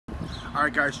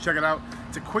Alright guys, check it out.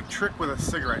 It's a quick trick with a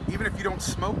cigarette. Even if you don't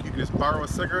smoke, you can just borrow a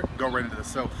cigarette, go right into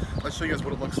this. So let's show you guys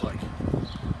what it looks like.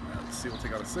 Let's see, we'll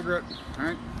take out a cigarette.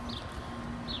 Alright.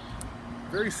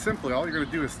 Very simply, all you're going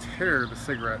to do is tear the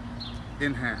cigarette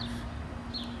in half.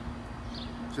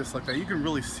 Just like that. You can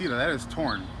really see that is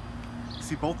torn. You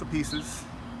see both the pieces,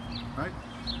 right?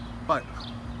 But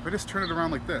if I just turn it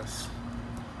around like this,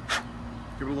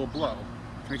 give it a little blow,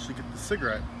 you can actually get the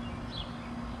cigarette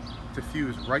to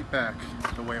fuse right back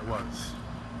the way it was.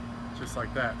 Just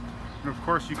like that. And of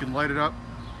course you can light it up,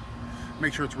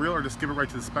 make sure it's real, or just give it right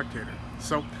to the spectator.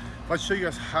 So let's show you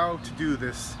guys how to do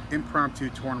this impromptu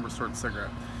torn and restored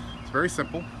cigarette. It's very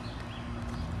simple.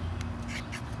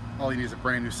 All you need is a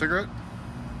brand new cigarette.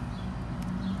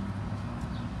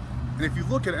 And if you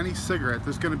look at any cigarette,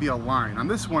 there's going to be a line. On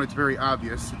this one, it's very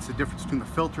obvious. It's the difference between the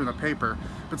filter and the paper.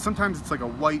 But sometimes it's like a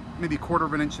white, maybe 1/4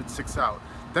 of an inch that sticks out.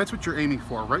 That's what you're aiming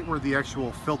for, right where the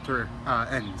actual filter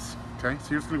ends. Okay,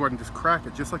 so you're just going to go ahead and just crack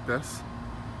it just like this.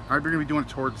 All right, you're going to be doing it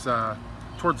towards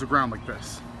the ground like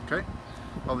this. Okay,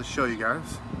 I'll just show you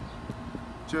guys.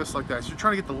 Just like that. So you're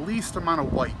trying to get the least amount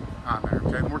of white on there.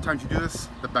 Okay, the more times you do this,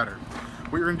 the better.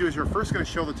 What you're going to do is you're first going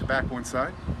to show the tobacco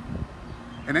inside.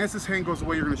 And as this hand goes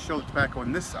away, you're going to show the tobacco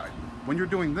on this side. When you're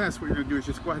doing this, what you're going to do is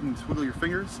just go ahead and wiggle your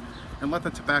fingers and let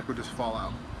the tobacco just fall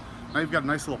out. Now you've got a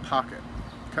nice little pocket.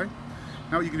 Okay?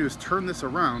 Now what you can do is turn this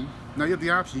around. Now you have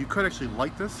the option. You could actually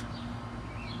light this,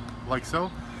 like so,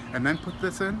 and then put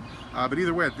this in. But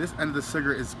either way, at this end of the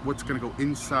cigarette is what's going to go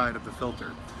inside of the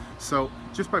filter. So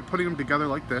just by putting them together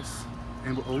like this,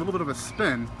 and with a little bit of a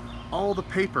spin, all the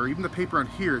paper, even the paper on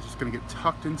here, is just going to get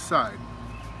tucked inside.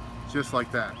 Just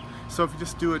like that. So if you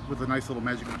just do it with a nice little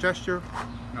magical gesture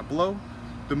and a blow,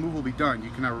 the move will be done. You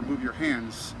can now remove your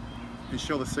hands and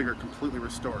show the cigarette completely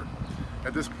restored.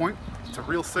 At this point, it's a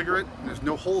real cigarette and there's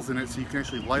no holes in it, so you can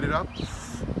actually light it up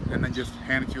and then just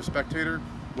hand it to a spectator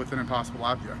with an impossible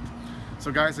object.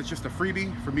 So guys, it's just a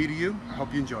freebie from me to you. I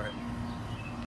hope you enjoy it.